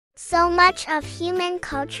So much of human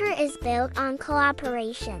culture is built on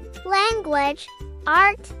cooperation. Language,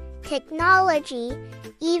 art, technology,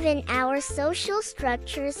 even our social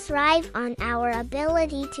structures thrive on our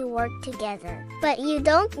ability to work together. But you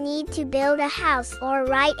don't need to build a house or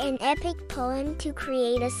write an epic poem to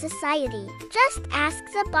create a society. Just ask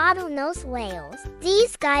the bottlenose whales.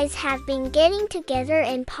 These guys have been getting together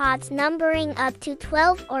in pods numbering up to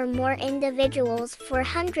 12 or more individuals for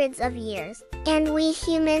hundreds of years. And we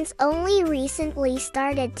humans only recently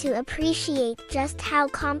started to appreciate just how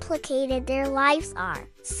complicated their lives are.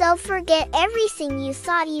 So forget everything you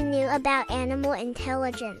thought you knew about animal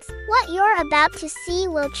intelligence. What you're about to see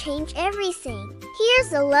will change everything.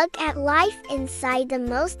 Here's a look at life inside the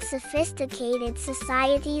most sophisticated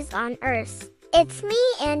societies on Earth. It's me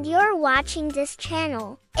and you're watching this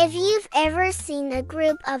channel. If you've ever seen a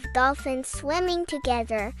group of dolphins swimming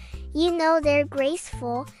together, you know they're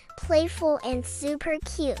graceful, playful, and super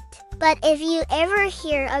cute. But if you ever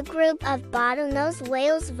hear a group of bottlenose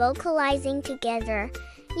whales vocalizing together,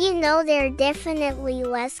 you know they're definitely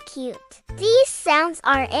less cute. These sounds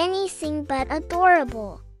are anything but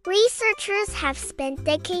adorable. Researchers have spent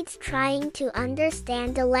decades trying to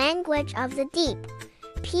understand the language of the deep,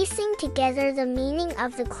 piecing together the meaning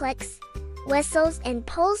of the clicks, whistles, and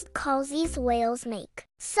posed calls these whales make.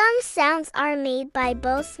 Some sounds are made by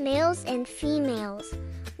both males and females,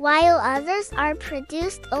 while others are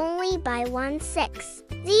produced only by one sex.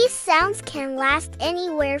 These sounds can last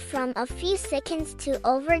anywhere from a few seconds to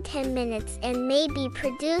over 10 minutes and may be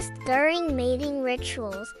produced during mating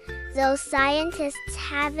rituals, though scientists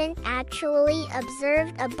haven't actually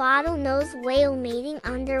observed a bottlenose whale mating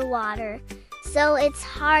underwater, so it's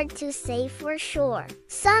hard to say for sure.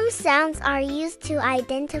 Some sounds are used to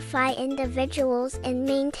identify individuals and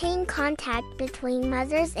maintain contact between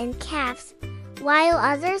mothers and calves, while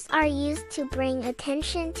others are used to bring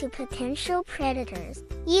attention to potential predators.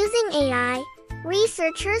 Using AI,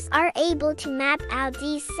 researchers are able to map out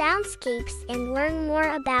these soundscapes and learn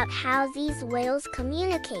more about how these whales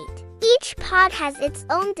communicate. Each pod has its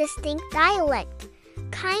own distinct dialect,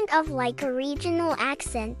 kind of like a regional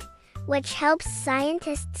accent, which helps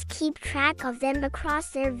scientists keep track of them across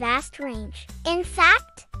their vast range. In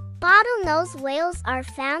fact, bottlenose whales are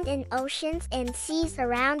found in oceans and seas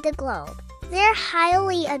around the globe. They're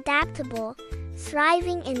highly adaptable,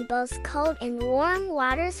 thriving in both cold and warm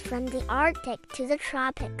waters from the Arctic to the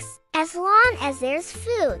tropics. As long as there's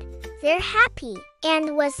food, they're happy.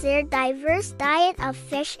 And with their diverse diet of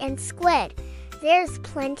fish and squid, there's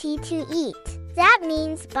plenty to eat. That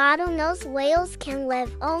means bottlenose whales can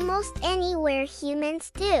live almost anywhere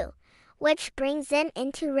humans do, which brings them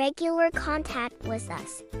into regular contact with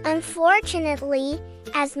us. Unfortunately,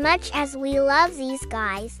 as much as we love these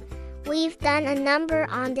guys, we've done a number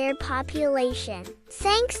on their population.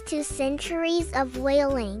 Thanks to centuries of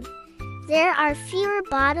whaling, there are fewer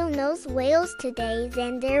bottlenose whales today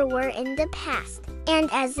than there were in the past. And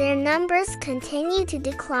as their numbers continue to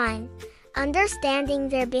decline, understanding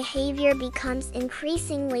their behavior becomes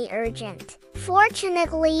increasingly urgent.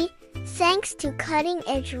 Fortunately, thanks to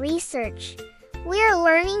cutting-edge research, we're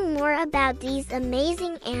learning more about these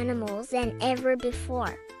amazing animals than ever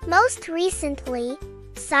before. Most recently,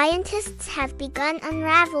 scientists have begun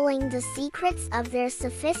unraveling the secrets of their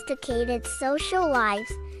sophisticated social lives,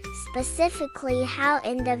 specifically how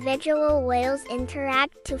individual whales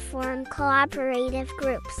interact to form cooperative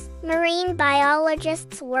groups. Marine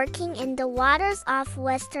biologists working in the waters off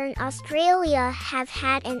Western Australia have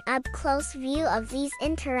had an up-close view of these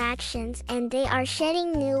interactions, and they are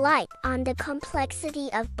shedding new light on the complexity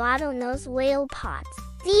of bottlenose whale pods.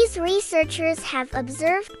 These researchers have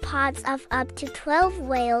observed pods of up to 12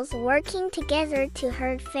 whales working together to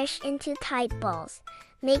herd fish into tide bowls,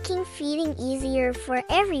 making feeding easier for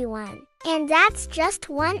everyone. And that's just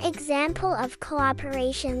one example of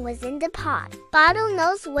cooperation within the pod.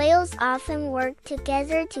 Bottlenose whales often work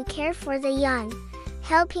together to care for the young,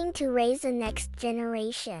 helping to raise the next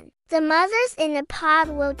generation. The mothers in a pod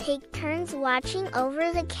will take turns watching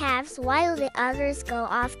over the calves while the others go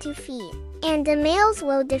off to feed. And the males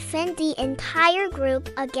will defend the entire group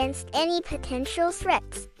against any potential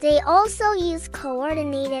threats. They also use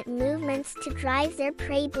coordinated movements to drive their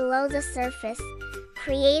prey below the surface,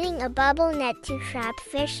 creating a bubble net to trap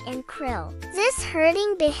fish and krill. This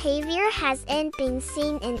herding behavior hasn't been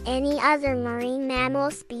seen in any other marine mammal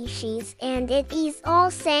species, and it is all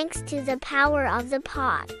thanks to the power of the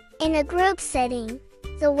pod. In a group setting,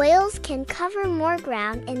 the whales can cover more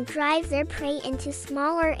ground and drive their prey into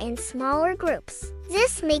smaller and smaller groups.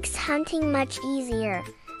 This makes hunting much easier,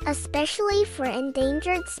 especially for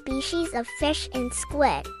endangered species of fish and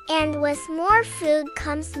squid. And with more food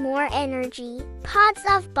comes more energy. Pods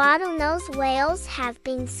of bottlenose whales have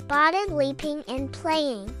been spotted leaping and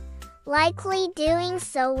playing, likely doing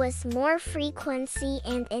so with more frequency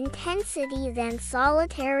and intensity than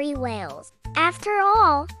solitary whales. After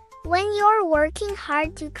all, when you're working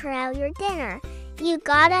hard to corral your dinner, you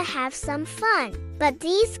gotta have some fun. But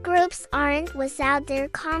these groups aren't without their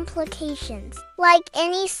complications. Like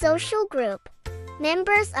any social group,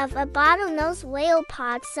 members of a bottlenose whale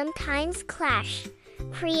pod sometimes clash,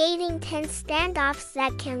 creating tense standoffs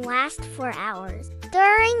that can last for hours.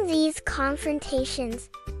 During these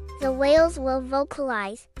confrontations, the whales will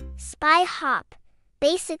vocalize, spy hop,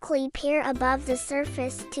 basically peer above the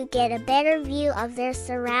surface to get a better view of their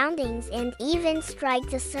surroundings and even strike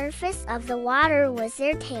the surface of the water with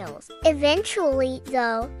their tails. Eventually,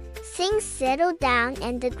 though, things settle down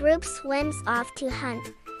and the group swims off to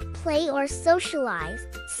hunt, play, or socialize.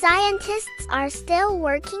 Scientists are still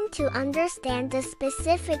working to understand the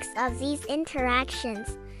specifics of these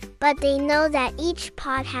interactions, but they know that each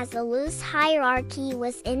pod has a loose hierarchy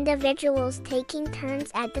with individuals taking turns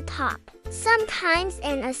at the top. Sometimes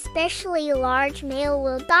an especially large male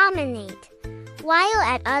will dominate, while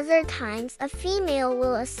at other times a female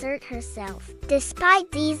will assert herself. Despite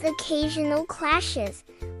these occasional clashes,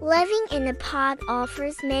 living in a pod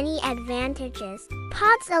offers many advantages.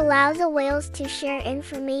 Pods allow the whales to share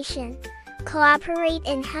information, cooperate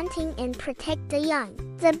in hunting, and protect the young.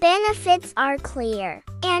 The benefits are clear,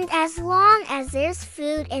 and as long as there's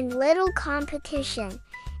food and little competition,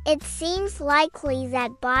 it seems likely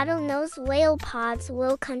that bottlenose whale pods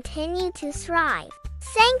will continue to thrive.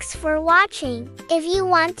 Thanks for watching. If you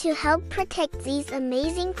want to help protect these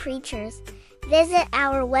amazing creatures, visit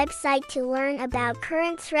our website to learn about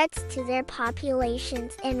current threats to their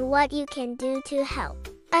populations and what you can do to help.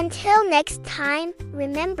 Until next time,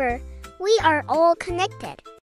 remember, we are all connected.